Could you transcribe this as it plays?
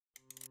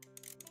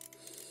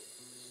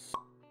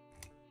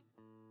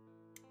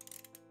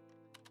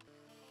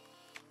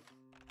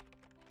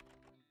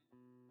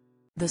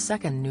The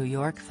second New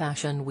York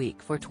Fashion Week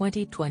for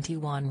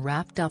 2021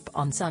 wrapped up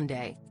on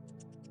Sunday,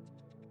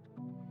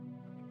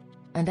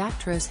 and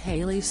actress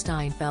Hailee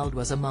Steinfeld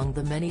was among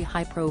the many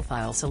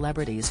high-profile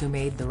celebrities who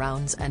made the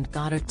rounds and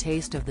got a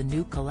taste of the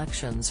new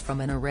collections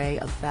from an array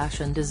of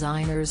fashion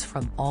designers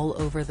from all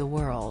over the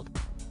world.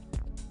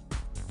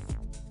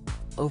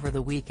 Over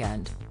the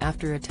weekend,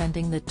 after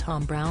attending the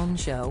Thom Browne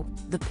show,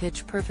 the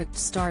Pitch Perfect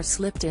star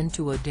slipped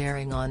into a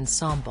daring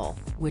ensemble,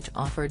 which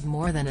offered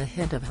more than a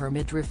hint of her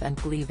midriff and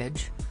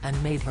cleavage,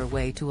 and made her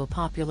way to a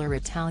popular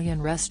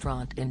Italian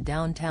restaurant in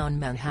downtown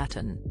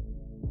Manhattan.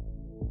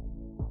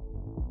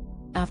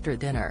 After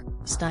dinner,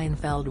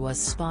 Steinfeld was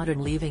spotted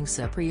leaving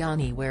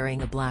Cipriani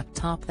wearing a black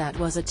top that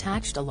was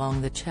attached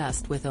along the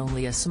chest with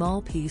only a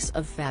small piece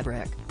of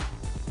fabric.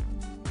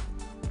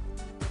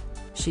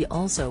 She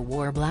also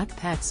wore black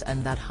pants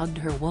and that hugged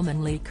her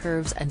womanly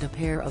curves and a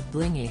pair of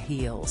blingy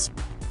heels.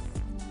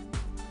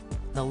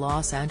 The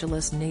Los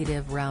Angeles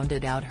native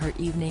rounded out her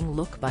evening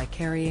look by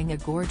carrying a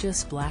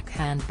gorgeous black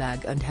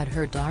handbag and had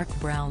her dark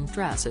brown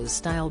dresses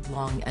styled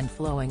long and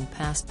flowing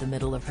past the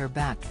middle of her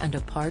back and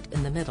apart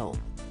in the middle.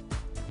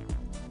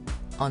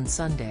 On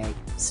Sunday,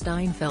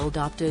 Steinfeld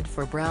opted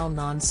for brown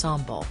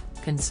ensemble,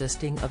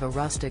 consisting of a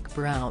rustic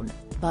brown,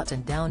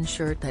 button-down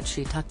shirt that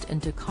she tucked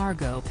into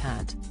cargo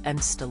pant,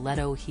 and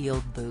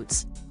stiletto-heeled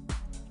boots.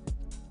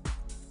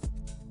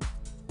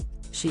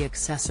 She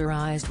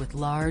accessorized with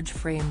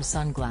large-frame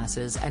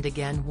sunglasses and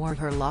again wore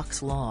her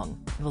locks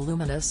long,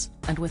 voluminous,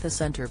 and with a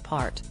center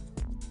part.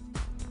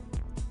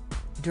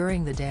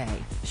 During the day,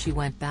 she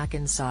went back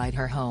inside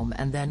her home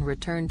and then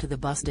returned to the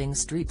bustling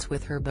streets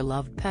with her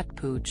beloved pet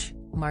pooch,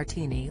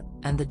 Martini,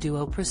 and the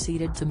duo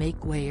proceeded to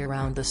make way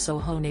around the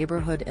Soho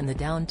neighborhood in the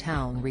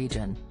downtown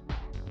region.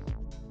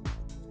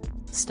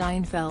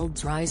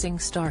 Steinfeld's rising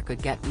star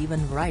could get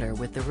even brighter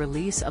with the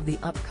release of the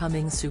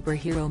upcoming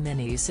superhero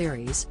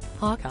mini-series,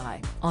 Hawkeye,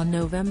 on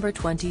November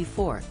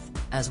 24,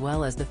 as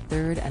well as the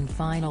third and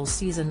final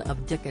season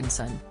of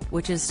Dickinson,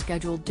 which is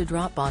scheduled to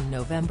drop on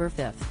November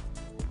 5.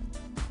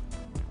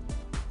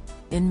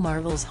 In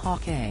Marvel's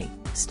Hawkeye,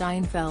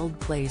 Steinfeld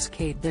plays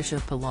Kate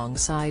Bishop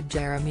alongside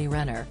Jeremy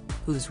Renner,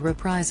 who's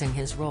reprising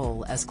his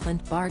role as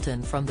Clint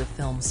Barton from the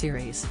film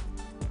series.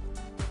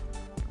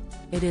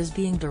 It is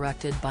being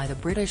directed by the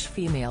British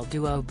female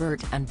duo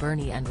Bert and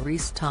Bernie and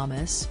Rhys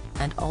Thomas,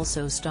 and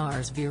also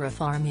stars Vera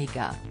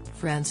Farmiga,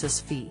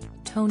 Frances Fee,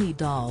 Tony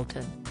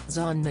Dalton,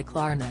 Zahn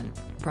McClarnon,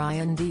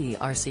 Brian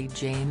D'Arcy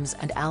James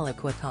and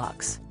Alaqua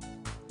Cox.